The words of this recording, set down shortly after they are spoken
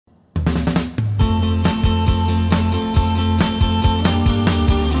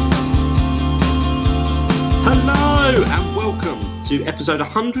to episode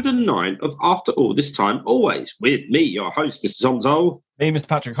 109 of After All This Time Always, with me, your host, Mr. Tom Zoll. Me, Mr.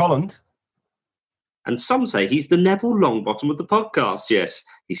 Patrick Holland. And some say he's the Neville Longbottom of the podcast, yes.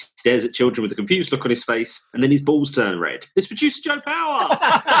 He stares at children with a confused look on his face, and then his balls turn red. It's producer Joe Power!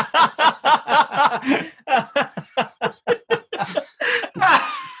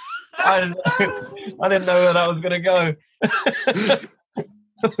 I didn't know where that was going to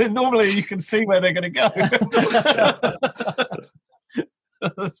go. Normally you can see where they're going to go.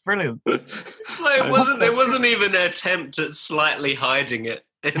 That's brilliant. It's like it wasn't even an attempt at slightly hiding it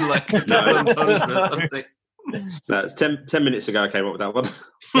in like a double entendre or something. No, it's 10 minutes ago I came up with that one.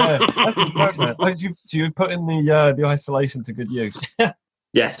 Yeah, that's perfect. So you put in the isolation to good use.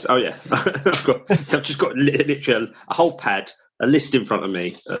 Yes, oh yeah. I've just got literally a whole pad, a list in front of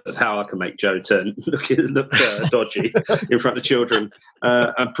me of how I can make Joe look dodgy in front of children,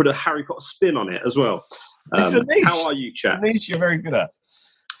 and put a Harry Potter spin on it as well. It's a niche. How are you, chaps? It's a niche you're very good at.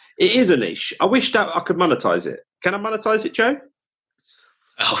 It is a niche. I wish that I could monetize it. Can I monetize it, Joe?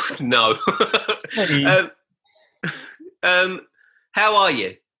 Oh no. Hey. How are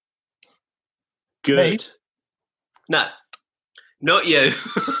you? Good. Me? No, not you.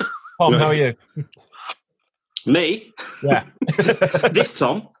 Tom, how are you? Me? Yeah. This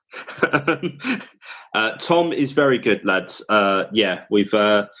Tom? Tom is very good, lads. Yeah, we've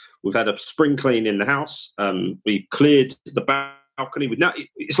had a spring clean in the house. We cleared the balcony. Now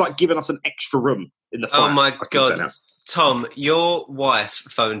it's like giving us an extra room in the flat. Oh my God. Tom, your wife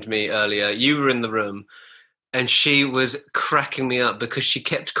phoned me earlier. You were in the room and she was cracking me up because she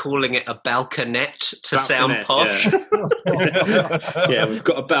kept calling it a balconette to sound posh. Yeah. Yeah, we've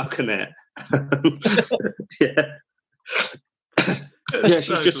got a balconette. Yeah.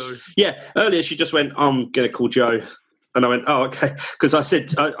 Earlier she just went, I'm going to call Joe. And I went, oh, okay. Because I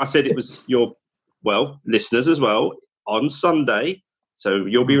said it was your, listeners as well, on Sunday. So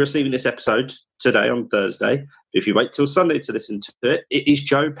you'll be receiving this episode today on Thursday. If you wait till Sunday to listen to it, it is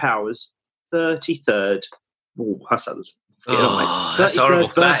Joe Power's 33rd. Oh, that's horrible.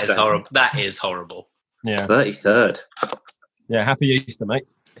 That is horrible. That is horrible. Yeah. 33rd. Yeah, happy Easter, mate.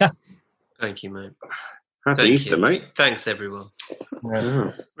 Thank you, mate. Happy Easter, mate. Thanks, everyone.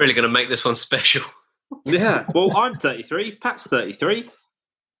 Yeah. Really going to make this one special. Yeah. Well, I'm 33. Pat's 33.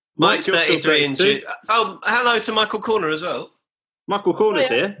 Mike's 33 in June. Oh, hello to Michael Corner as well. Michael Corner's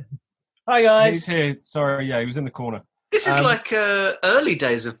here. Hi, guys. He's here. Sorry, yeah, he was in the corner. This is like early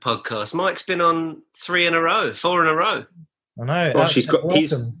days of podcasts. Mike's been on 4 in a row. I know. Well, he's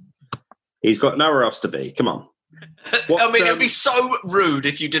got nowhere else to be. Come on. It would be so rude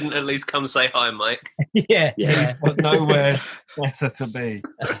if you didn't at least come say hi, Mike. Yeah. He's got nowhere better to be.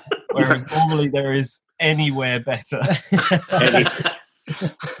 Whereas normally there is anywhere better.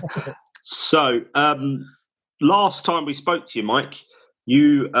 So, last time we spoke to you, Mike,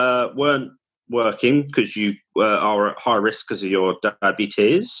 you weren't working because you are at high risk because of your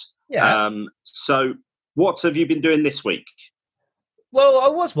diabetes. Yeah. So what have you been doing this week? Well, I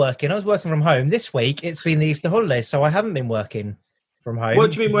was working from home. This week, it's been the Easter holidays, so I haven't been working from home.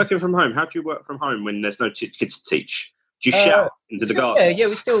 What do you mean working from home? How do you work from home when there's no kids to teach? Do you shout into the garden? Yeah,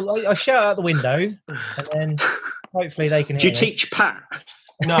 I shout out the window, and then hopefully they can hear Do you me. teach Pat?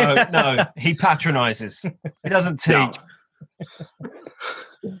 No, he patronises. He doesn't teach.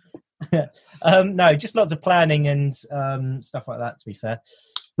 No, just lots of planning and stuff like that, to be fair.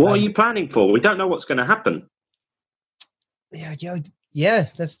 What are you planning for? We don't know what's going to happen. Yeah,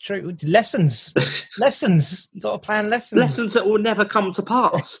 that's true. Lessons. You got to plan lessons. Lessons that will never come to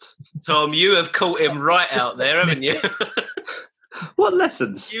pass. Tom, you have caught him right out there, haven't you? What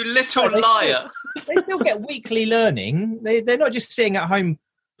lessons? You little liar. They still get weekly learning. They're not just sitting at home,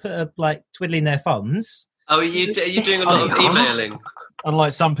 twiddling their thumbs. Oh, are you doing a lot of emailing?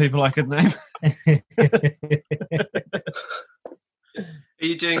 Unlike some people I could name. Are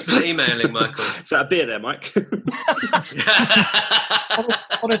you doing some emailing, Michael? Is that a beer there, Mike?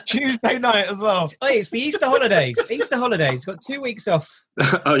 on a Tuesday night as well. It's the Easter holidays. Got 2 weeks off.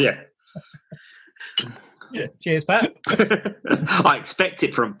 Oh, yeah. Cheers, Pat. I expect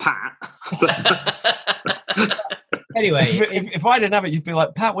it from Pat. Anyway. If I didn't have it, you'd be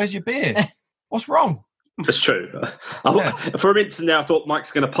like, Pat, where's your beer? What's wrong? That's true. For a minute now, I thought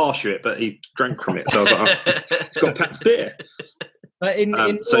Mike's going to pass you it, but he drank from it. So I was like, it's got Pat's beer. But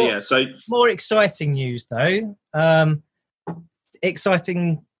so more exciting news, though.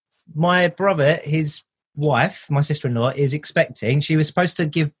 My brother, his wife, my sister-in-law, is expecting. She was supposed to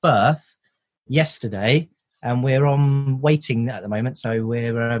give birth yesterday, and we're on waiting at the moment. So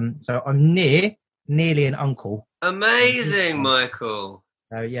we're so I'm nearly an uncle. Amazing, Michael.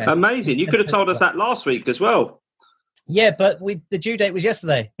 So yeah, amazing. You could have told us that last week as well. Yeah, but the due date was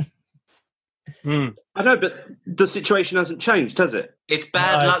yesterday. Hmm. I know, but the situation hasn't changed, has it? It's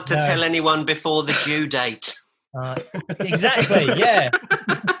bad No, luck to no. tell anyone before the due date. Exactly, yeah.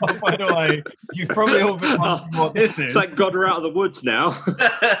 Oh, by the way, you've probably all been wondering what this is. Thank God we're out of the woods now.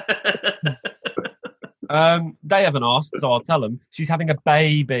 They haven't asked, so I'll tell them. She's having a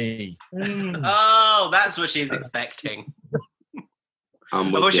baby. Oh, that's what she's expecting. I'm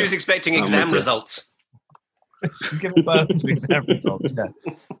I with thought she you. was expecting I'm exam with you. results. She's giving birth to exam results. Yeah.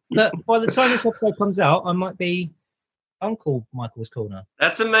 But by the time this episode comes out, I might be Uncle Michael's corner.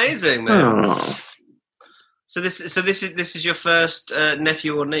 That's amazing, man. Oh. So this is your first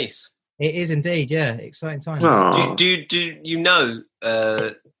nephew or niece. It is indeed, yeah. Exciting times. Oh. Do you know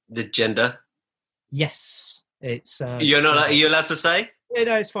the gender? Yes, it's. You're not. Are you allowed to say? Yeah,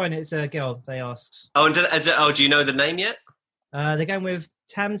 no, it's fine. It's a girl. They asked. Oh, and do you know the name yet? They're going with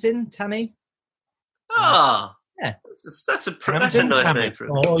Tammy. Ah, Yeah. That's a nice name for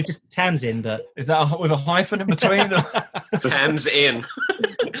it. Or just Tamsin, but Is that with a hyphen in between? Tam's Inn.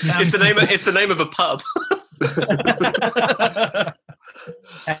 It's the name of a pub.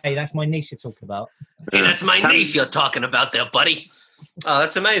 hey, that's my niece you're talking about. Hey, that's my niece you're talking about there, buddy. Oh,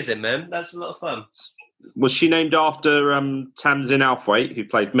 that's amazing, man. That's a lot of fun. Was she named after Tamsin Althwaite, who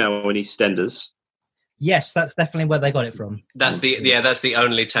played Mel in EastEnders? Yes, that's definitely where they got it from. That's the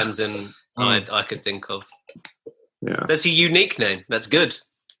only Tamsin I could think of. Yeah. That's a unique name. That's good.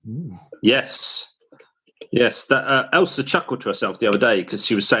 Yes. That Elsa chuckled to herself the other day because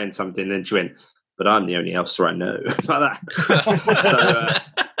she was saying something, and then she went, "But I'm the only Elsa I know," like that.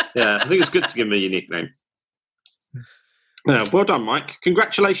 So, yeah, I think it's good to give me a unique name. Yeah, well done, Mike.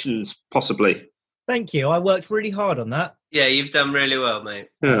 Congratulations, possibly. Thank you. I worked really hard on that. Yeah, you've done really well, mate.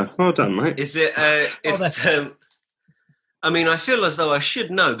 Yeah, well done, mate. Is it? I mean, I feel as though I should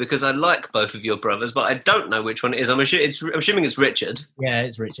know because I like both of your brothers, but I don't know which one it is. I'm assuming it's Richard. Yeah,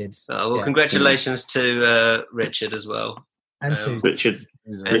 it's Richard. Oh, well, Yeah. congratulations to Richard as well. And Susie. Richard.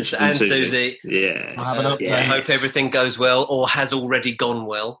 And Susie. Yeah. I'll have an update. I hope everything goes well or has already gone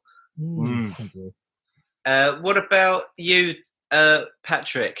well. Thank you. What about you,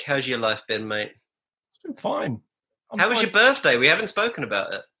 Patrick? How's your life been, mate? It's been fine. How was your birthday? We haven't spoken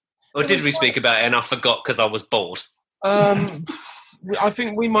about it. Or did we speak about it and I forgot because I was bored? I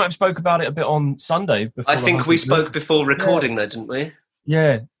think we might have spoke about it a bit on Sunday. Before I think we spoke before recording though, didn't we?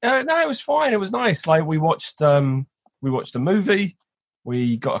 Yeah. No, it was fine. It was nice. Like we watched a movie.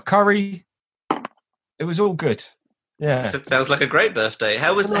 We got a curry. It was all good. Yeah. So it sounds like a great birthday.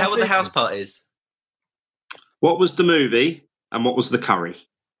 How were the house parties? What was the movie and what was the curry?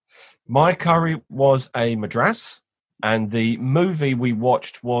 My curry was a madras, and the movie we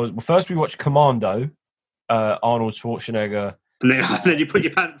watched was first we watched Commando, Arnold Schwarzenegger. And then you put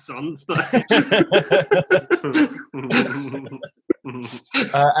your pants on.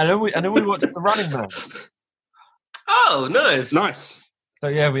 and then we watched The Running Man. Oh, nice. Nice. So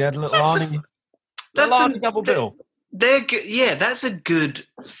yeah, we had a little Arnie double bill. They're good. Yeah, that's a good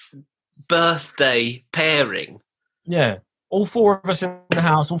birthday pairing. Yeah, all four of us in the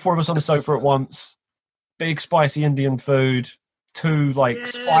house, all four of us on the sofa at once. Big spicy Indian food, two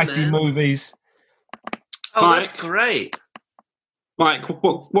spicy movies. Oh, Mike. That's great. Mike,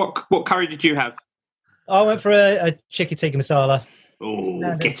 what curry did you have? I went for a chicken tikka masala.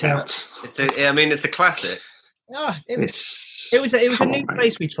 Oh, get out! It's a classic. It was a new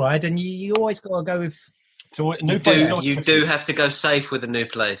place we tried, and you always got to go with. So You do have to go safe with a new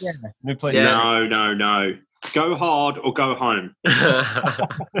place. Yeah. new place. Yeah. No. Go hard or go home.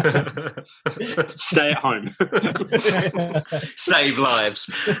 Stay at home. Save lives.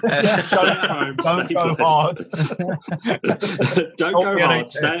 Stay at home. Don't save go lives. hard. Don't go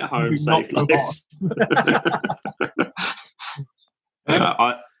hard. Stay at home. Do Save not go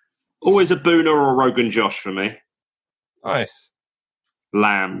lives. Always a Boona or a Rogan Josh for me. Nice.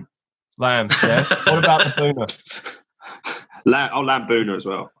 Lamb. Lamb, yeah. What about the Boona? Lamb Boona as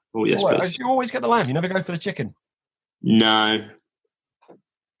well. Oh, yes, please. You always get the lamb. You never go for the chicken. No.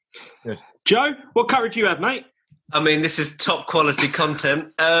 Good. Joe, what curry do you have, mate? I mean, this is top quality content.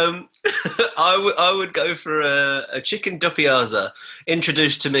 I would go for a chicken doppiaza,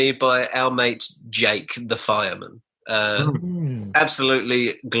 introduced to me by our mate Jake, the fireman.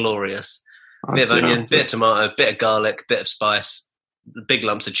 Absolutely glorious. Bit of onion, bit of tomato, bit of garlic, bit of spice, big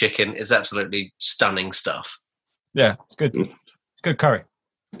lumps of chicken. It's absolutely stunning stuff. Yeah, it's good. It's good curry.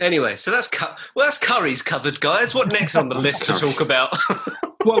 Anyway, so that's curries covered, guys. What next on the list to talk about?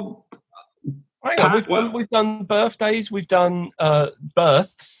 Well, Hang on, we've done birthdays, we've done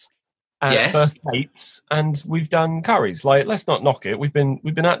births. and Yes. birth dates, and we've done curries. Like, let's not knock it. We've been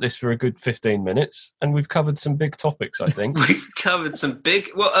at this for a good 15 minutes, and we've covered some big topics, I think. We've covered some big.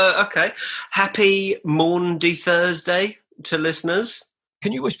 Well, okay. Happy Maundy Thursday to listeners.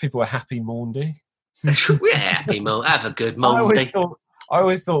 Can you wish people a happy Maundy? We're happy, Mo. Have a good I always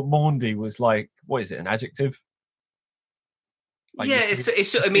Maundy. thought Maundy was like, what is it, an adjective? Like Yeah,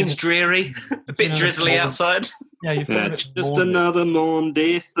 it means dreary, a bit know, drizzly Maundy. outside. Yeah, you Yeah, feel it. just another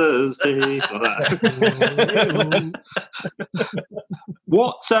Maundy Thursday. Like that.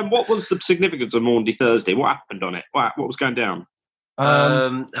 What was the significance of Maundy Thursday? What happened on it? What was going down?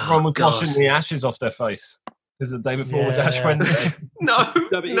 Everyone Oh, was God. washing the ashes off their face because the day before was Ash Yeah. Wednesday. No,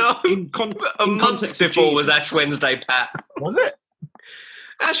 No, but no. A in month context of before was Jesus. Ash Wednesday, Pat. Was it?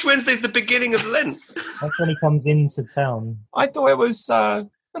 Ash Wednesday's the beginning of Lent. That's when he comes into town. I thought it was. Well,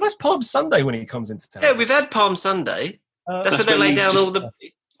 that's Palm Sunday when he comes into town. Yeah, we've had Palm Sunday. That's when they when lay he down just- all the.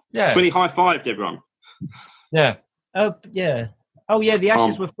 yeah, When he high-fived everyone. yeah. Oh yeah. Oh yeah. The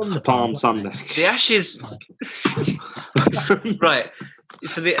ashes Palm- were from the Palm weren't they? Sunday. The ashes. Right.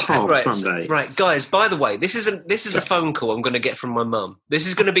 So the Palm right, Sunday. right, guys. By the way, this is a phone call I'm going to get from my mum. This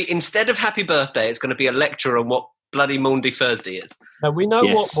is going to be, instead of Happy Birthday, it's going to be a lecture on what bloody Maundy Thursday is. Now we know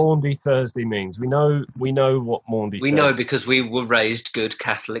Yes. what Maundy Thursday means. We know what Maundy. We Thursday. know because we were raised good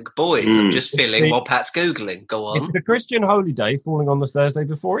Catholic boys. I'm Mm. just filling while Pat's googling. Go on. It's the Christian holy day falling on the Thursday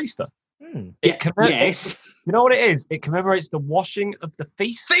before Easter. Hmm. Yes. You know what it is? It commemorates the washing of the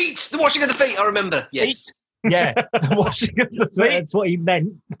feast. Feet, the washing of the feet. I remember. Yes. Feet. Yeah, the washing of the feet. That's what he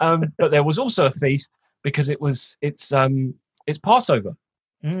meant. But there was also a feast because it's Passover.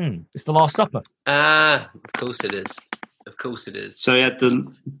 Mm. It's the Last Supper. Ah, of course it is. Of course it is. So he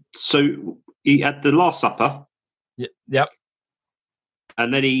had the Last Supper, Yep.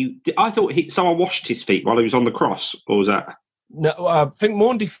 and then I thought someone washed his feet while he was on the cross, or was that? No, I think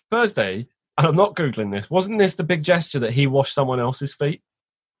Maundy Thursday, and I'm not googling this. Wasn't this the big gesture that he washed someone else's feet?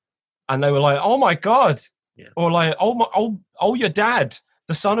 And they were like, "Oh my God!" Yeah. Or like, "Oh, your dad,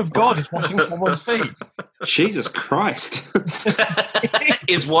 the Son of God, is washing someone's feet." Jesus Christ!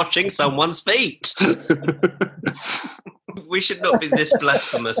 Is washing someone's feet. We should not be this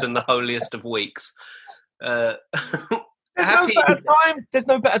blasphemous in the holiest of weeks. There's Happy- no better time. There's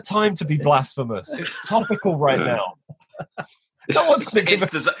no better time to be blasphemous. It's topical right No. now. No one's going to give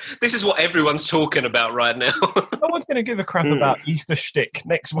This is what everyone's talking about right now. no one's going to give a crap about Easter shtick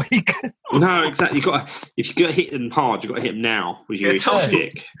next week. No, exactly. If you got to hit them hard, you got to hit them now with your Yeah, Tom.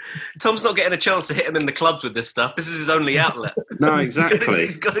 stick. Tom's not getting a chance to hit him in the clubs with this stuff. This is his only outlet. No, exactly.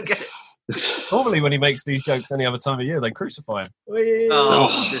 He's got to get. Normally, when he makes these jokes any other time of year, they crucify him. Oh,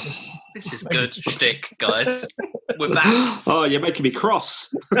 Oh. this is good shtick, guys. We're back. Oh, you're making me cross.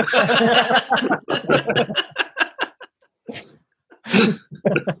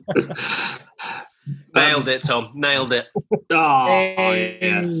 Nailed it, Tom. Nailed it. Oh,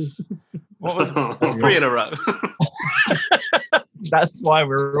 yeah. What was, 3 in a row. that's why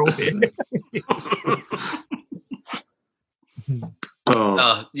we're all here.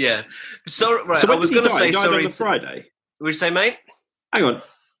 Oh. Yeah. So, right, So I when was did he going to die? say He died sorry. on the Friday. What did you say, mate? Hang on.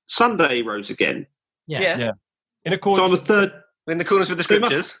 Sunday he rose again. Yeah. Yeah. In So accordance on the third. In the corners with the So he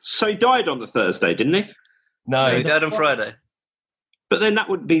must- scriptures. So he died on the Thursday, didn't he? No, he no, died on Friday. But then that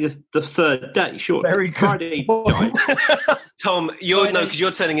would be the third day, sure. very good. Friday he died. Tom, because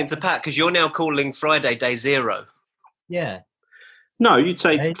you're turning into Pat, because you're now calling Friday day 0. Yeah. No, you'd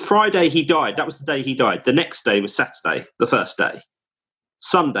say Okay. Friday he died. That was the day he died. The next day was Saturday, the first day.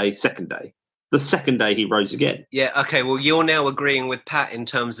 Sunday, second day. The second day he rose again. Yeah, okay, well, you're now agreeing with Pat in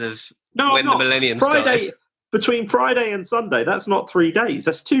terms of No, when I'm the not. millennium Friday, starts. between Friday and Sunday, that's not 3 days.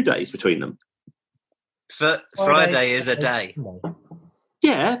 That's 2 days between them. Friday is a day.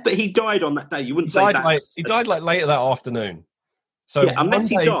 Yeah, but he died on that day. You He wouldn't say died that. like later that afternoon. So Yeah, unless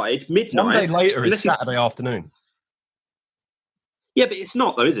he Monday- died One day midnight. later is Unless he- Saturday afternoon. Yeah, but it's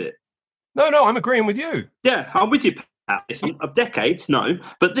not though, is it? No, I'm agreeing with you. Yeah, I'm with you, Pat. It's of decades, no.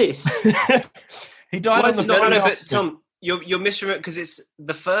 But this, He died Why on is the it No, not but Friday Tom, you're misremembering because it's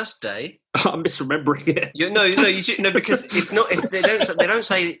the first day. I'm misremembering it. Because it's not. They don't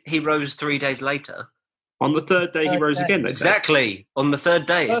say he rose 3 days later. On the third day, he Third rose day. again. They say. Exactly on the third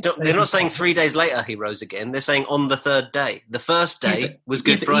day. First day They're not he saying died. 3 days later he rose again. They're saying on the third day. The first Yeah, day but- was yeah,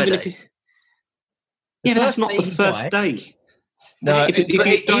 Good but even Friday. if he- Yeah, but that's first not day the he first died. day. No, If it- But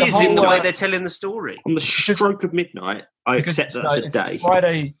if it he- is in the whole, way they're telling the story. On the stroke of midnight, I because accept that no, that's a it's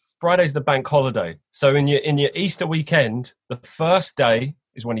day. Friday's the bank holiday. So in your Easter weekend, the first day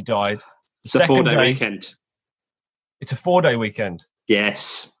is when he died. The It's a second 4-day day, weekend. it's a 4-day weekend.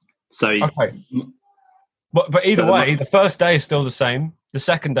 Yes. So Okay. But either So way, the first day is still the same. The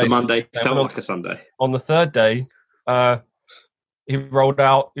second day, The Monday still the same. felt And like a Sunday. on the third day, he rolled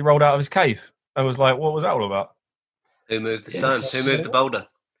out of his cave and was like, "What was that all about?" Who moved the Yes. stone? Who moved the boulder?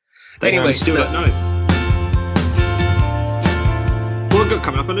 Anyway, Anyway, still so- don't know. What have we got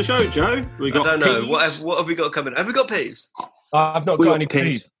coming up on the show, Joe? We got I don't know. peeves. What have we got coming? Have we got peeves? I've not We got got any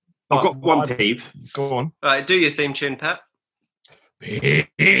peeves. peeves. I've got one I've- peeve. Go on. All right, do your theme tune, Pat.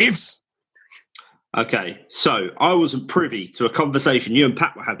 Peeves. Okay, so I wasn't privy to a conversation you and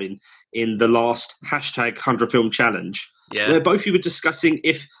Pat were having in the last hashtag 100 Film Challenge, Yeah. where both of you were discussing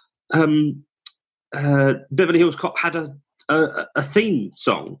if Beverly Hills Cop had a theme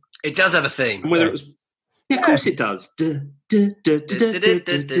song, It does have a theme. and whether it was. Yeah, of course it does. I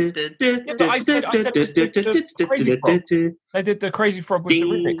said it was the Crazy Frog. They did the Crazy Frog with the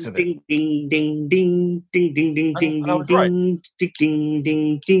Ding, remix of it. ding, ding, ding, ding, ding, ding, ding, ding, I was right. ding, ding, ding,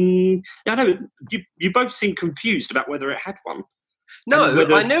 ding, ding. Yeah, I know. You both seem confused about whether it had one. No, And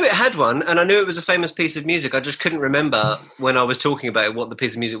whether- I knew it had one, and I knew it was a famous piece of music. I just couldn't remember when I was talking about it what the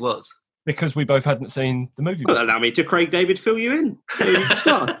piece of music was. Because we both hadn't seen the movie. Well, before. allow me to Craig David fill you in. There you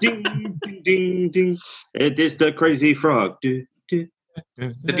go. Ding, ding, ding, ding. It is the Crazy Frog. Do, do.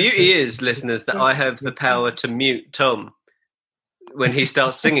 The beauty is, listeners, that I have the power to mute Tom when he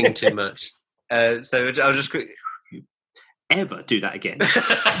starts singing too much. So I'll just quick. Ever do that again?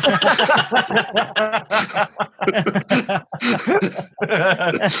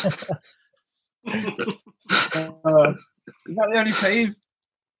 Is that the only peeve?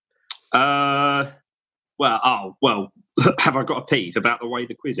 Well, have I got a peeve about the way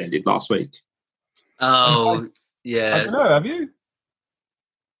the quiz ended last week? Oh, I yeah. don't know. Have you?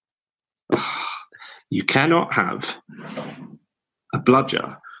 You cannot have a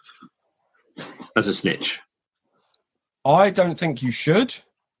bludger as a snitch. I don't think you should,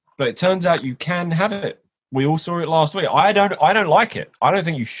 but it turns out you can have it. We all saw it last week. I don't like it. I don't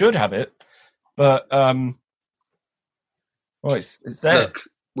think you should have it, but well, it's there. Look,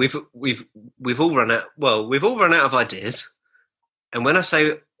 we've all run out. Well, we've all run out of ideas, and when I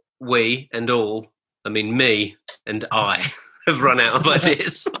say we and all, I mean me and I have run out of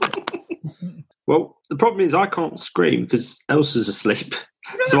ideas. Well, the problem is I can't scream because Elsa's asleep.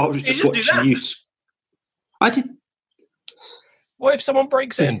 So I was you just didn't do watching that. you. I did. What if someone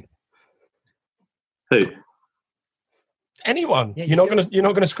breaks in? Who? Anyone? Yeah, you're not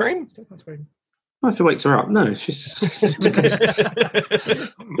gonna scream? Still can't scream. Well, if it wakes her up, no. She's, Would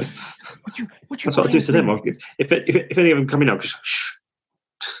you that's what I do to them. If any of them come in, I'll just shh.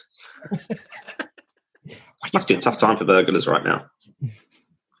 Must be a tough time for burglars right now.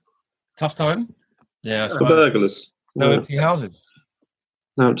 Tough time? Yeah, I For suppose. burglars. No Yeah. empty houses.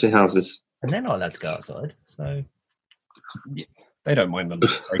 No empty houses. And they're not allowed to go outside. So They don't mind them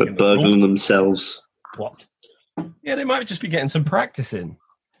But breaking the burgling rules. themselves. what? Yeah, they might just be getting some practice in.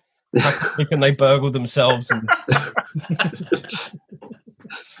 Can they burgle themselves? And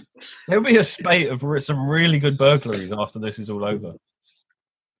there'll be a spate of some really good burglaries after this is all over.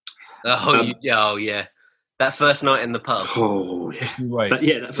 Oh, yeah. That first night in the pub. Oh, yeah. Just you wait.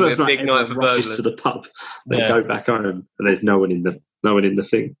 That first It'll be night, a big night everyone for rushes burglars. to the pub. They Yeah. go back home, and there's no one in the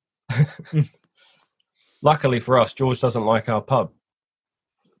thing. Luckily for us, George doesn't like our pub.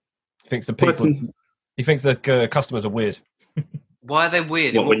 He thinks the people. He thinks the customers are weird. Why are they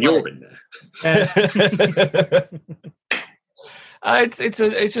weird? What, when you're in there?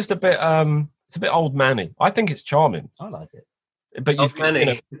 It's just a bit it's a bit old manny. I think it's charming, I like it. but Old you've Manny, you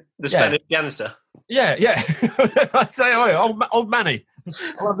know, the yeah. Spanish janitor. yeah. I say, oh, old manny.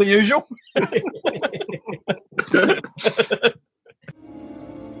 I love the usual.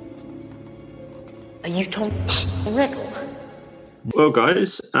 Are you Tom Riddle? Well,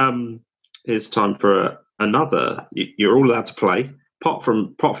 guys, it's time for another. You're all allowed to play, apart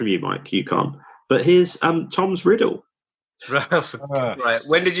from you, Mike. You can't. But here's Tom's riddle. Right.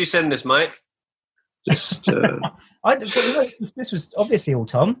 When did you send this, Mike? Just it This was obviously all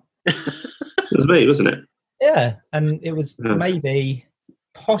Tom. was me, wasn't it? Yeah, and it was Yeah. maybe,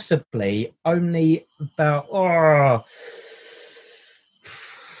 possibly, only about.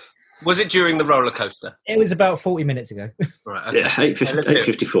 Was it during the roller coaster? It was about 40 minutes ago. Right. Okay. Yeah,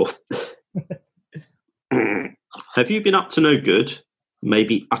 8:54. Have you been up to no good?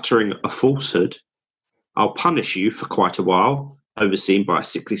 Maybe uttering a falsehood? I'll punish you for quite a while, overseen by a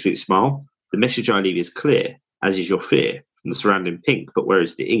sickly sweet smile. The message I leave is clear, as is your fear, from the surrounding pink, but where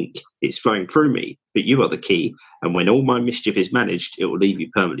is the ink? It's flowing through me, but you are the key, and when all my mischief is managed, it will leave you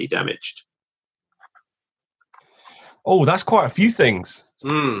permanently damaged. Oh, that's quite a few things.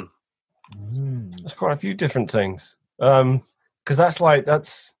 Mm. That's quite a few different things. Because that's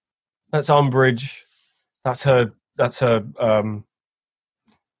Umbridge. That's her. That's her.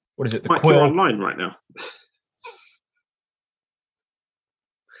 What is it? The Mike, you're quill. online right now.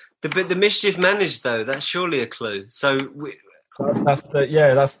 The mischief managed though. That's surely a clue. So That's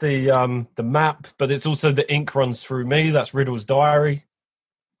the map, but it's also the ink runs through me. That's Riddle's diary.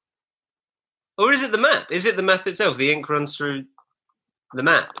 or is it the map? Is it the map itself? The ink runs through the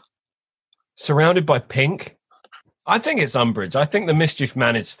map. Surrounded by pink. I think it's Umbridge. I think the mischief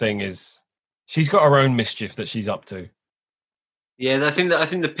managed thing is she's got her own mischief that she's up to. Yeah, I think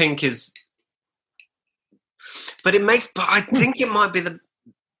the pink is. But I think it might be the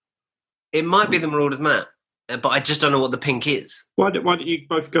Marauders map. But I just don't know what the pink is. Why don't you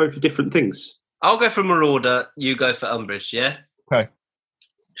both go for different things? I'll go for Marauder. You go for Umbridge. Yeah. Okay.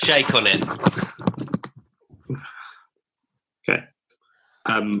 Shake on it. Okay.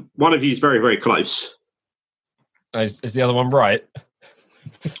 One of you is very, very close. Is the other one right?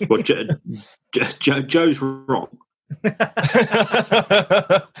 Well, Joe's wrong, but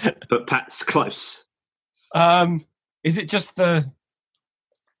Pat's close. Is it just the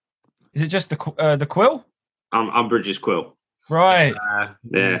quill? Umbridge's quill. Right.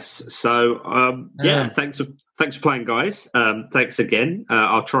 Yes. So, thanks for playing, guys. Thanks again.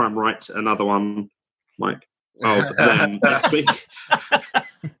 I'll try and write another one, Mike, of them next week.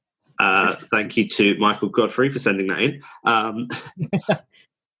 Thank you to Michael Godfrey for sending that in.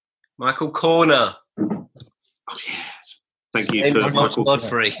 Michael Corner. Oh, yeah. Thank you for Michael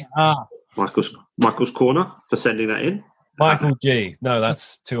Godfrey. Michael's Corner for sending that in. Michael G. No,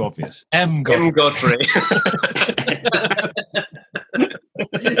 that's too obvious. M. Godfrey. M. Godfrey.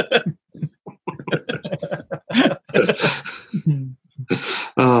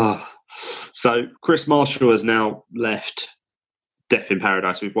 So Chris Marshall has now left Death in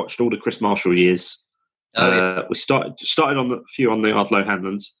Paradise. We've watched all the Chris Marshall years. We started on the few on the Ardlo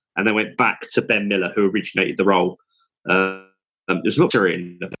Hanlons, and then went back to Ben Miller, who originated the role. It was a lot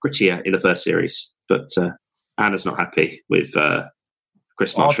grittier in the first series, but Anna's not happy with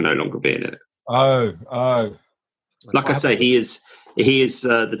Chris Marshall no longer being in it. Oh. Like I say, he is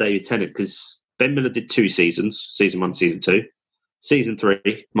the David Tennant, because Ben Miller did 2 seasons, season 1, season 2. Season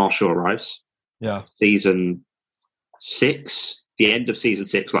 3, Marshall arrives. Yeah. Season 6, the end of season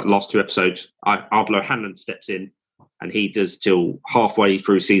 6, like last 2 episodes, Ardlo Hanlon steps in, and he does till halfway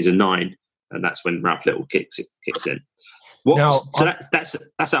through season 9, and that's when Ralph Little kicks in.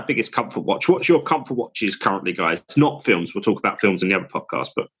 That's our biggest comfort watch. What's your comfort watches currently, guys? It's not films. We'll talk about films in the other podcast,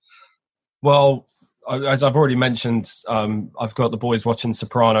 but well, as I've already mentioned, I've got the boys watching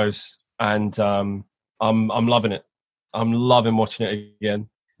Sopranos, and I'm loving it. I'm loving watching it again.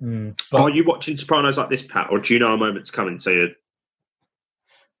 But are you watching Sopranos like this, Pat, or do you know a moment's coming to you?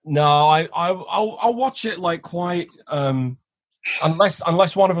 No, I'll watch it like quite.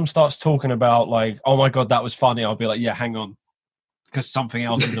 Unless one of them starts talking about like, oh my god, that was funny, I'll be like, yeah, hang on, because something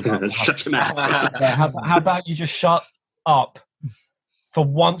else is about to happen. Shut your mouth. How about you just shut up for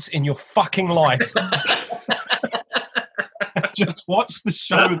once in your fucking life? Just watch the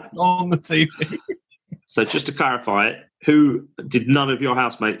show on the TV. So just to clarify, did none of your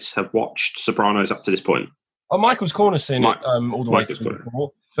housemates have watched Sopranos up to this point? Oh, Michael's Corner's seen it all the way through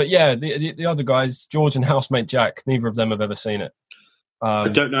before. But yeah, the other guys, George and housemate Jack, neither of them have ever seen it. I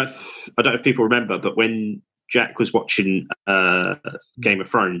don't know if people remember, but when Jack was watching Game of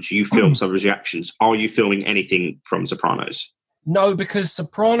Thrones, you filmed some of his reactions. Are you filming anything from Sopranos? No, because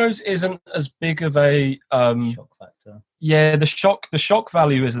Sopranos isn't as big of a shock factor. Yeah, the shock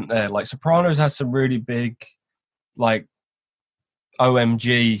value isn't there. Like Sopranos has some really big, like,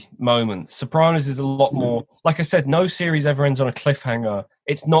 OMG moments. Sopranos is a lot more, like I said, no series ever ends on a cliffhanger.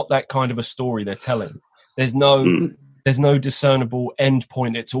 It's not that kind of a story they're telling. There's no discernible end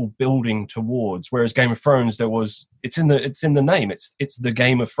point. It's all building towards. Whereas Game of Thrones, it's in the name. It's the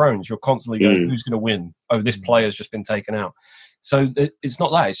Game of Thrones. You're constantly going, who's going to win? Oh, this player's just been taken out. So it's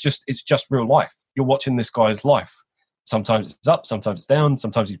not that. It's just real life. You're watching this guy's life. Sometimes it's up, sometimes it's down,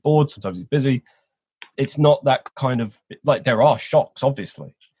 sometimes he's bored, sometimes he's busy. It's not that kind of, like, there are shocks,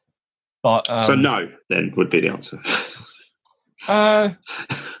 obviously. But so no, then, would be the answer. I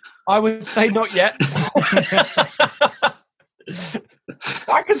would say not yet.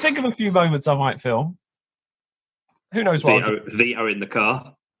 I can think of a few moments I might film. Who knows what? Vito in the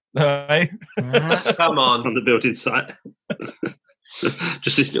car. Hey. Come on. On the building site.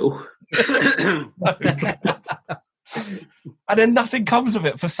 Just this little... And then nothing comes of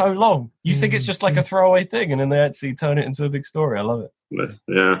it for so long. You think it's just like a throwaway thing, and then they actually turn it into a big story. I love it.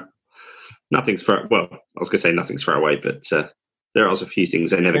 Yeah. Nothing's I was going to say nothing's throwaway, but there are a few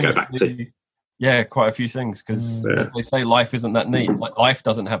things they never go back to. Yeah, quite a few things, because as they say, life isn't that neat. Like, life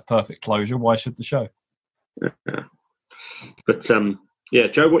doesn't have perfect closure. Why should the show? But yeah,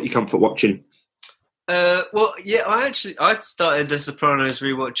 Joe, what you comfort watching? Well, yeah, I started The Sopranos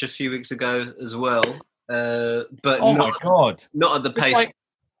rewatch a few weeks ago as well, but Oh my god! not at the pace. Like,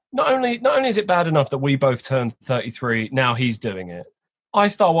 not only is it bad enough that we both turned 33, now he's doing it. I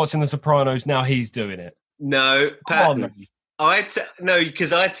start watching The Sopranos, now he's doing it. No, Come Pat, on, man. no,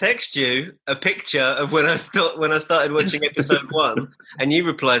 because I text you a picture of when I started watching episode 1, and you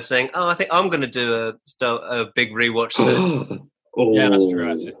replied saying, "Oh, I think I'm going to do a big rewatch soon." Yeah, that's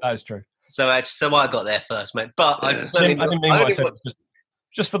true. Actually. That is true. So I got there first, mate. But Yeah. I I didn't mean what I said.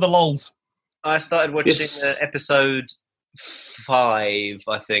 Just for the lols. I started watching Yes. Episode 5,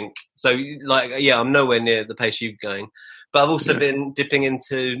 I think. So, like, yeah, I'm nowhere near the pace you're going. But I've also been dipping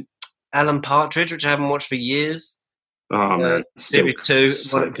into Alan Partridge, which I haven't watched for years. Oh man, Series 2,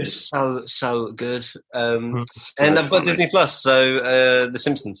 so just so good. so And I've got funny. Disney Plus, so The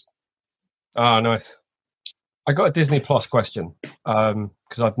Simpsons. Oh, nice. I got a Disney Plus question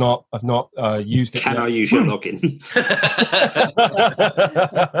because I've not used it Can yet. I use your login?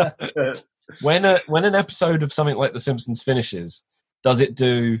 when an episode of something like The Simpsons finishes, does it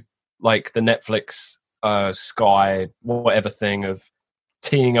do like the Netflix, Sky, whatever thing of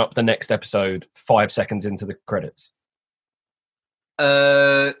teeing up the next episode 5 seconds into the credits?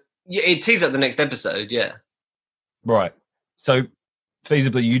 Yeah, it teases up the next episode, yeah. Right. So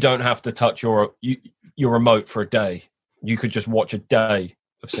feasibly, you don't have to touch your remote for a day. You could just watch a day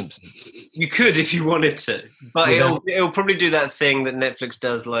of Simpsons. You could if you wanted to, but Well, it'll probably do that thing that Netflix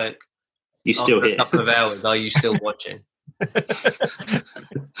does, like, You still after here? a couple of hours, are you still watching?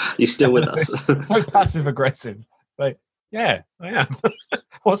 You still with us? So passive aggressive. Like, yeah, I am.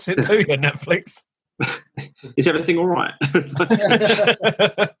 What's it to you, Netflix? Is everything all right?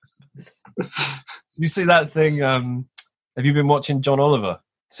 You see that thing? Have you been watching John Oliver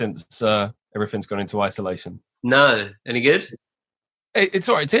since everything's gone into isolation? No. Any good? It's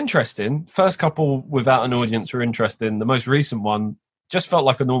all right. It's interesting. First couple without an audience were interesting. The most recent one just felt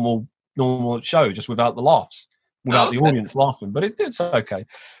like a normal show, just without the laughs, without the audience laughing. But it's okay.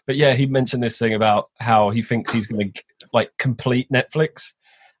 But yeah, he mentioned this thing about how he thinks he's going to like complete Netflix,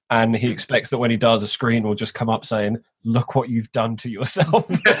 and he expects that when he does, a screen will just come up saying, "Look what you've done to yourself."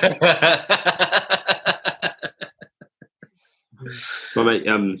 My mate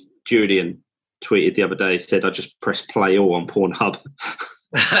Julian tweeted the other day, said, "I just pressed play all on Pornhub."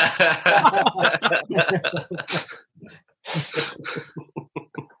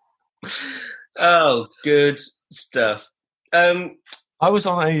 Oh, good stuff. I was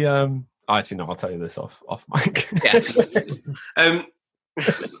on a. Actually, no, I'll tell you this off mic. Yeah.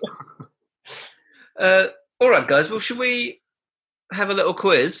 All right, guys. Well, should we have a little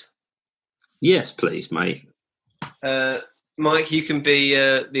quiz? Yes, please, mate. Mike, you can be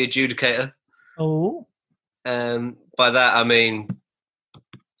the adjudicator. Oh, By that, I mean,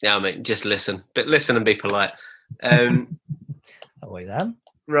 just listen. But listen and be polite. wait then.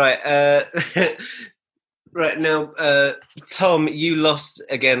 Right. Right now, Tom, you lost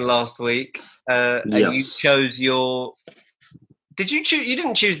again last week, and you Yes. chose your. Did you choose? You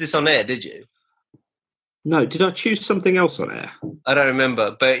didn't choose this on air, did you? No, did I choose something else on air? I don't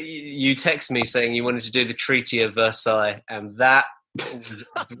remember, but you text me saying you wanted to do the Treaty of Versailles, and that was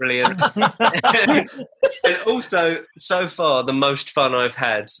brilliant. And also, so far, the most fun I've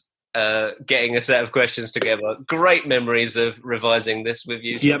had getting a set of questions together. Great memories of revising this with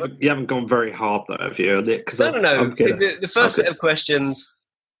you. You haven't gone very hard though, have you? Because No. The first set of questions,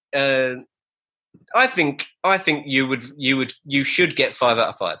 I think you should get 5 out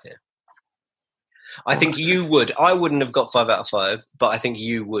of 5 here. I think you would. I wouldn't have got 5 out of 5, but I think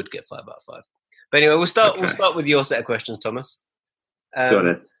you would get 5 out of 5. But anyway, we'll start with your set of questions, Thomas. Go on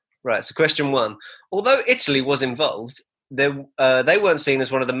then. Right. So, question 1: although Italy was involved, they weren't seen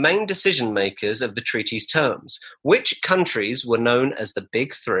as one of the main decision makers of the treaty's terms. Which countries were known as the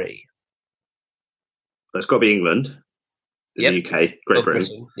Big Three? It's got to be England, Yep. the UK, Great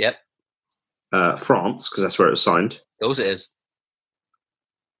Britain, Yep. France, because that's where it was signed. Of course it is.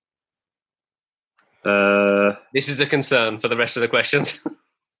 This is a concern for the rest of the questions.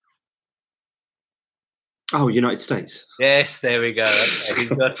 United States. Yes, there we go. Okay, he's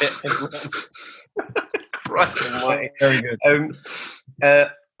got it. Christ almighty. Very good.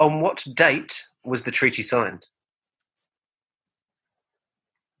 On what date was the treaty signed?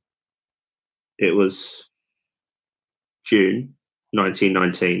 It was June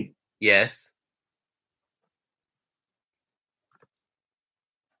 1919. Yes.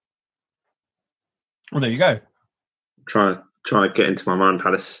 Well, there you go. Try to get into my mind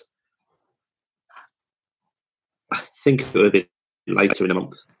palace. I think it would be later in the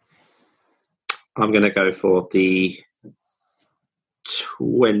month. I'm going to go for the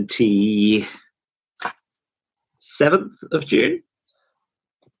 27th of June.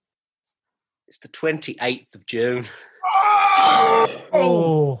 It's the 28th of June.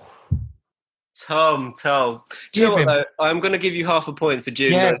 Oh, Tom. Do you know what, though? I'm going to give you half a point for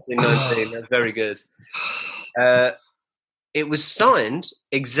June 1919. That's very good. It was signed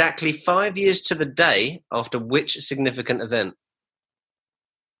exactly 5 years to the day after which significant event?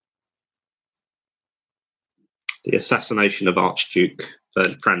 The assassination of Archduke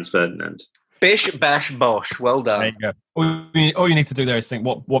Franz Ferdinand. Bish, bash, bosh. Well There done. you go. All you need to do there is think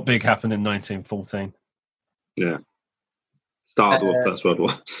what big happened in 1914. Yeah. Start of the First World War.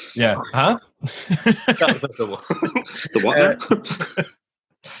 Yeah. Huh? The what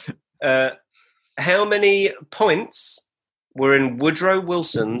now? How many points were in Woodrow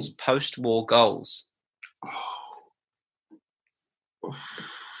Wilson's post-war goals?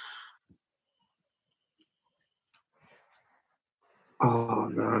 Oh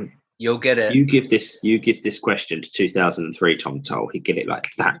no! You'll get it. You give this question to 2003 Tom Toll. He'd get it like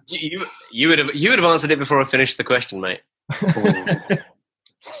that. You would have answered it before I finished the question, mate.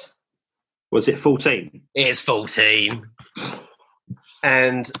 Was it 14? It's 14.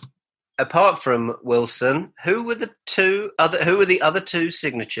 And apart from Wilson, who were the other two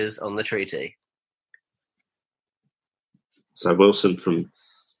signatures on the treaty? So Wilson from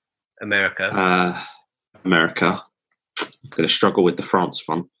America. America. I'm going to struggle with the France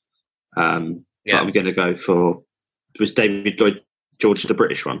one. But I'm going to go for. Was David Lloyd George the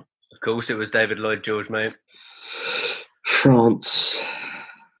British one? Of course, it was David Lloyd George, mate. France.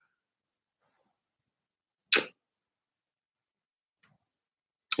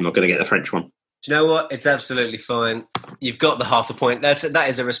 I'm not going to get the French one. Do you know what? It's absolutely fine. You've got the half a point. That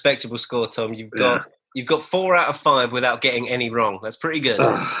is a respectable score, Tom. You've got 4 out of 5 without getting any wrong. That's pretty good.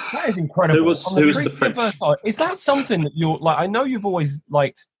 That is incredible. Who was the French? Is that something that you're like? I know you've always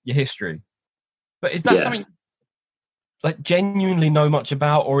liked your history, but is that something like genuinely know much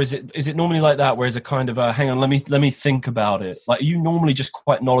about, or is it normally like that, where it's a kind of a hang on, let me think about it? Like, are you normally just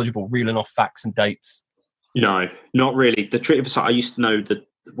quite knowledgeable, reeling off facts and dates? No, not really. The Treaty of Versailles. I used to know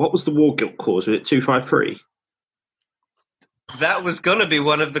what was the war guilt clause? Was it 253? That was going to be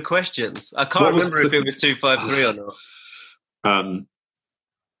one of the questions. I can't remember if it was 253 or not.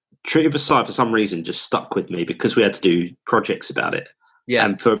 Treaty of Versailles, for some reason, just stuck with me because we had to do projects about it. Yeah.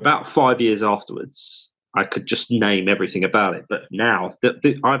 And for about 5 years afterwards, I could just name everything about it. But now,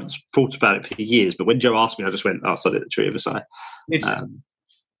 I haven't thought about it for years. But when Joe asked me, I just went, "Oh, so did the Treaty of Versailles." It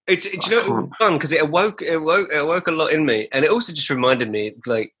was fun because it awoke a lot in me, and it also just reminded me,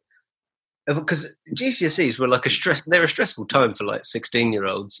 like, because GCSEs were like they're a stressful time for like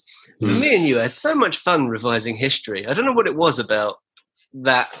 16-year-olds. Me and you had so much fun revising history. I don't know what it was about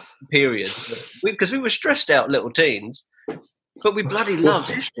that period, because we were stressed out little teens, but we bloody loved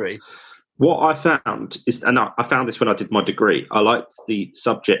history. What I found is, and I found this when I did my degree, I liked the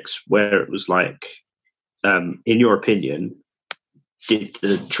subjects where it was like, in your opinion, did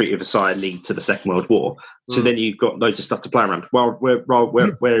the Treaty of Versailles lead to the Second World War? So then you've got loads of stuff to play around. Well,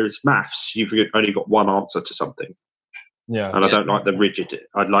 whereas maths, you've only got one answer to something. Yeah. And I don't like the rigid.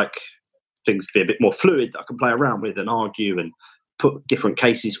 I'd like things to be a bit more fluid that I can play around with and argue and put different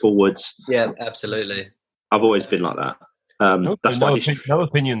cases forwards. Yeah, absolutely. I've always been like that. That's why no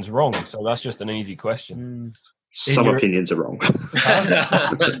opinion's wrong, so that's just an easy question. Some opinions are wrong.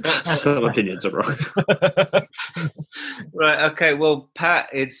 Some opinions are wrong. Right, okay, well, Pat,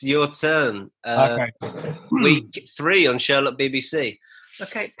 it's your turn. Okay. Week 3 on Sherlock BBC.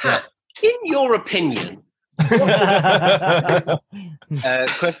 Okay, Pat, in your opinion,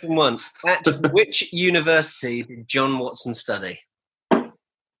 question 1. At which university did John Watson study?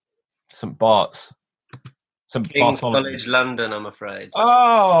 St. Bart's. King's College London, I'm afraid.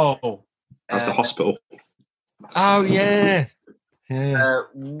 Oh! That's the hospital. Oh, yeah.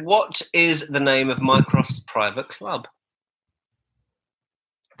 What is the name of Mycroft's private club?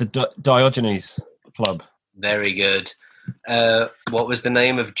 The Diogenes Club. Very good. What was the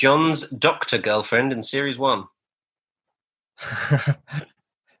name of John's doctor girlfriend in Series 1?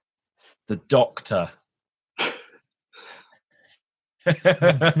 The Doctor.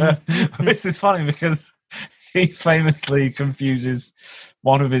 This is funny because he famously confuses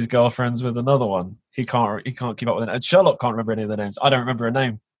one of his girlfriends with another one. He can't keep up with it. And Sherlock can't remember any of their names. I don't remember her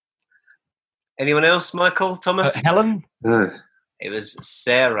name. Anyone else, Michael? Thomas? Helen? It was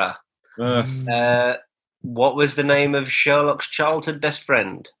Sarah. What was the name of Sherlock's childhood best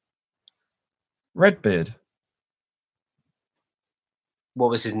friend? Redbeard. What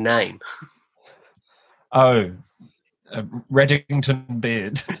was his name? Oh, Reddington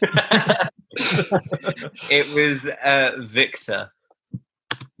Beard. It was Victor.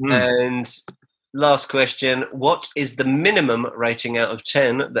 Hmm. And last question. What is the minimum rating out of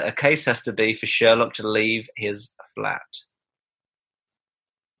 10 that a case has to be for Sherlock to leave his flat?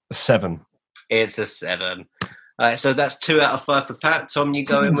 7. It's a 7. So that's 2 out of 5 for Pat. Tom, you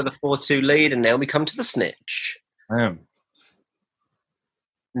go in with a 4-2 lead, and now we come to the snitch. Damn.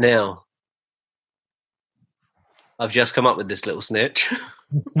 Now, I've just come up with this little snitch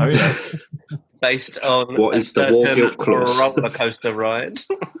Oh yeah. based on What is the war guilt clause? roller coaster ride.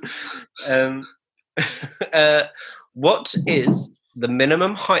 What is the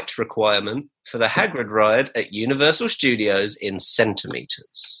minimum height requirement for the Hagrid ride at Universal Studios in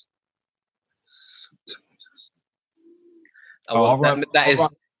centimetres? I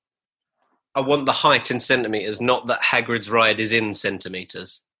want the height in centimetres, not that Hagrid's ride is in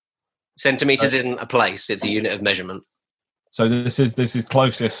centimetres. Centimetres isn't a place; it's a unit of measurement. So this is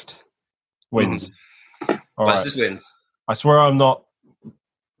closest wins. All right. Closest wins. I swear I'm not.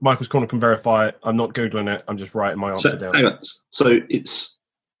 Michael's Corner can verify it. I'm not googling it. I'm just writing my answer So, down. hang on. So it's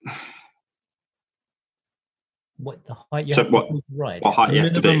What the height you So have what- to ride? what height you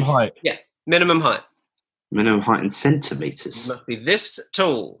have to Minimum be. height. Minimum height Minimum height in centimetres. must be this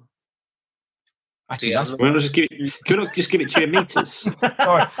tall. Actually, Yeah. that's Can we not just give it? Can we not just give it to you in meters?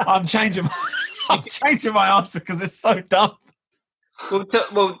 sorry. I'm changing. I'm changing my answer because it's so dumb.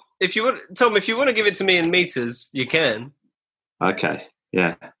 Well, if you want, Tom, if you want to give it to me in meters, you can. Okay.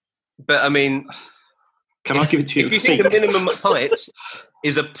 Yeah. But I mean, Can I give it to you if in you think feet? the minimum height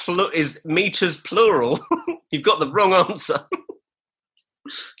is meters plural, you've got the wrong answer.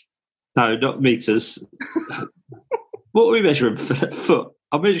 No, not meters. What are we measuring? Foot.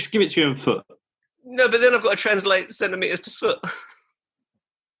 I'll just give it to you in foot. No, but then I've got to translate centimeters to foot.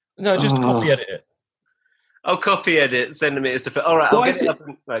 No, just Oh. copy edit it. I'll copy edit centimeters to foot. All right, I'll Why get is it it- up.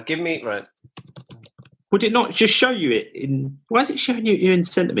 Right, give me right. Would it not just show you it in? Why is it showing you in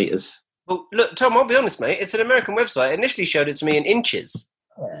centimeters? Well, look, Tom. I'll be honest, mate. It's an American website. It initially showed it to me in inches.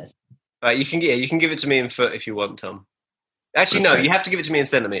 Yes. Right, you can give it to me in foot if you want, Tom. Actually, no, Okay. you have to give it to me in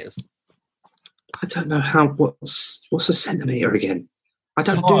centimeters. I don't know how. What's a centimeter again? I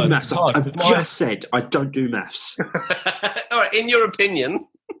don't It's do hard, maths. it's hard. I've It's hard. just said I don't do maths. All right, in your opinion,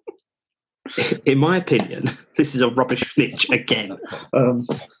 In my opinion, this is a rubbish snitch again.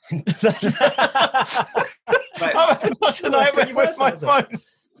 Right. I'm having such a nightmare with my phone.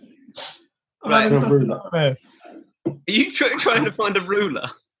 I'm Right. having such a Ruler. nightmare. Are you trying to find a ruler?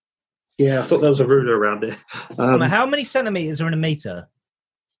 Yeah, I thought there was a ruler around it. How many centimeters are in a meter?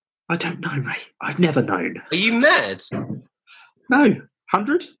 I don't know, mate. I've never known. Are you mad? No,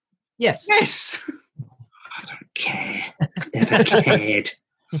 100? Yes. Yes. I don't care. Never cared.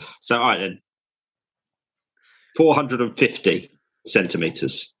 So, all right then. 450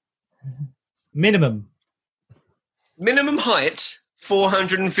 centimetres. Minimum. Minimum height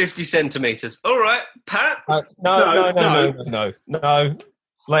 450 centimeters. All right, Pat. No.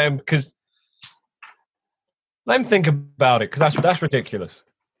 Let him think about it because that's ridiculous.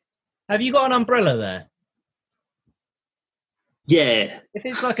 Have you got an umbrella there? Yeah, If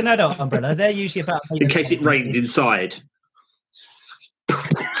it's like an adult umbrella, they're usually about. in case it rains inside. All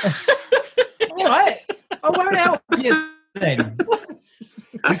right, I won't help you then.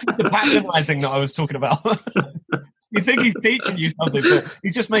 This is the patronising that I was talking about. You think he's teaching you something, but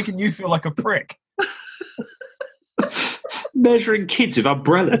he's just making you feel like a prick. Measuring kids with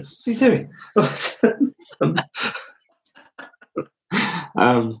umbrellas. What's he doing?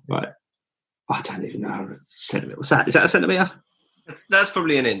 Right. I don't even know how a centimetre. What's that? Is that a centimetre? That's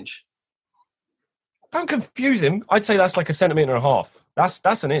probably an inch. Don't confuse him. I'd say that's like a centimetre and a half.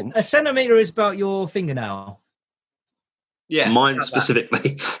 That's an inch. A centimeter is about your fingernail. Yeah. Mine about that.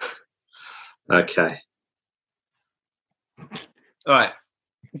 specifically. Okay. All right.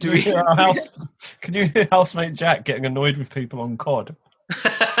 Can you hear housemate Jack getting annoyed with people on COD?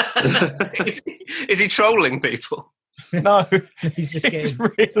 Is he trolling people? No, He's just he's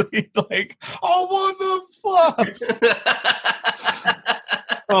getting. really like, oh, what the fuck?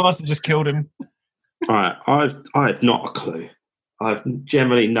 Oh, I must have just killed him. All right. I have not a clue. I've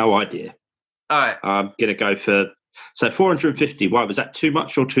generally no idea. All right. I'm going to go for 450. Why was that too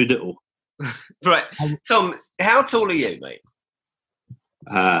much or too little? Right. Tom, how tall are you, mate?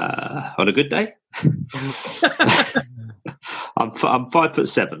 On a good day, I'm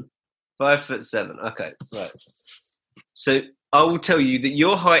 5'7". 5'7". Okay. Right. So I will tell you that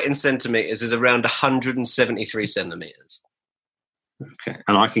your height in centimeters is around 173 centimeters. Okay,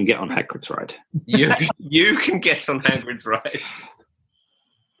 and I can get on Hagrid's ride. You can get on Hagrid's ride.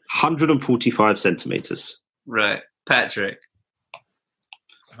 145 centimeters. Right. Patrick.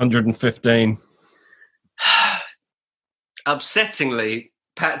 115. Upsettingly,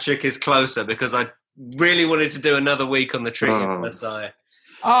 Patrick is closer because I really wanted to do another week on the Treaty of Versailles.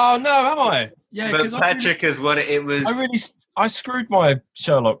 Oh no, am I? Yeah, But because Patrick has won it. It was. I screwed my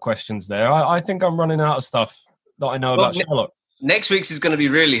Sherlock questions there. I think I'm running out of stuff that I know about Sherlock. Next week's is going to be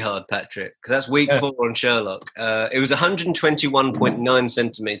really hard, Patrick, because that's week 4 on Sherlock. It was 121.9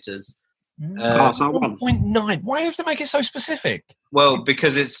 centimetres. 1.9. Why do you have to make it so specific? Well,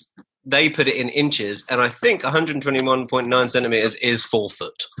 because they put it in inches, and I think 121.9 centimetres is 4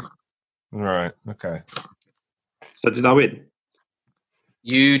 foot. Right, okay. So did I win?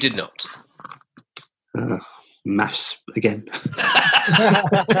 You did not. Maths again.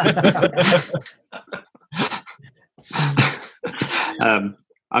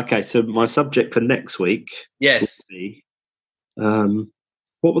 Okay, so my subject for next week. Yes. Will be,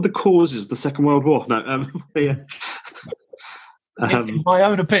 what were the causes of the Second World War? No, yeah. In my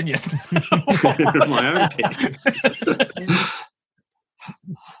own opinion. My own opinion.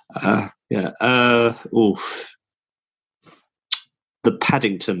 The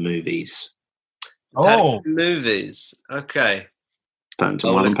Paddington movies. Paddington movies. Okay.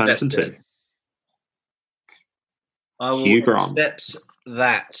 Paddington 1 and Paddington 2. I will accept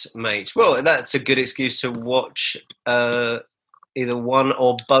that, mate. Well, that's a good excuse to watch either one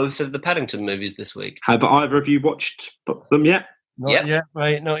or both of the Paddington movies this week. Have either of you watched them yet? Not yet,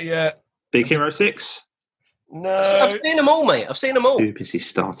 mate. Not yet. Big Hero 6? No. I've seen them all, mate. I've seen them all. Too busy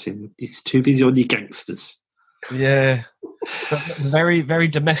starting. He's too busy on your gangsters. Yeah. Very, very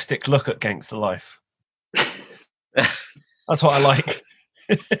domestic look at gangster life. That's what I like.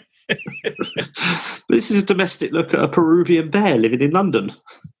 This is a domestic look at a Peruvian bear living in London.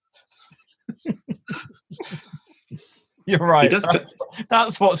 You're right.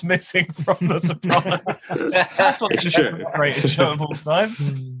 That's what's missing from The Sopranos. That's what the greatest show of all time.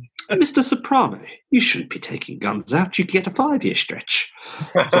 Mr. Soprano, you shouldn't be taking guns out. You get a 5-year stretch.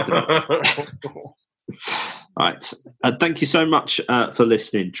 Right. Thank you so much for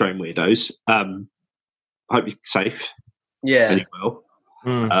listening, Train Weirdos. I hope you're safe. Yeah. Really well.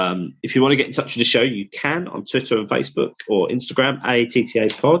 If you want to get in touch with the show, you can on Twitter and Facebook or Instagram,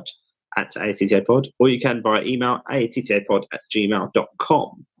 AATTApod, at AATTApod, or you can via email,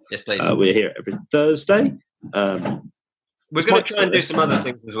 aattapod@gmail.com. Yes, please. We're here every Thursday. We're going to try and do some other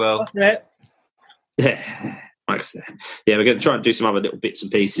things as well. Yeah, Mike's there. Yeah, we're going to try and do some other little bits and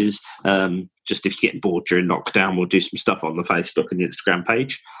pieces. Just if you're getting bored during lockdown, we'll do some stuff on the Facebook and the Instagram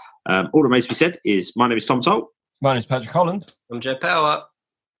page. All that remains to be said is my name is Tom Tolt. My name is Patrick Holland. I'm Joe Power.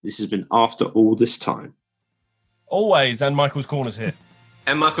 This has been After All This Time. Always, and Michael's Corner's here.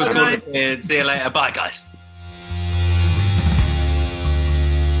 And Michael's Corner's here. See you later. Bye, guys.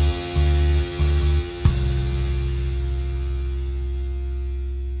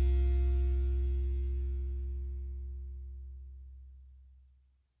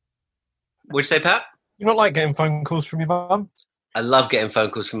 What'd you say, Pat? You not like getting phone calls from your mum? I love getting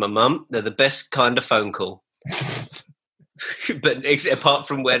phone calls from my mum. They're the best kind of phone call. But apart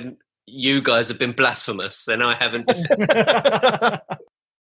from when you guys have been blasphemous, then I haven't.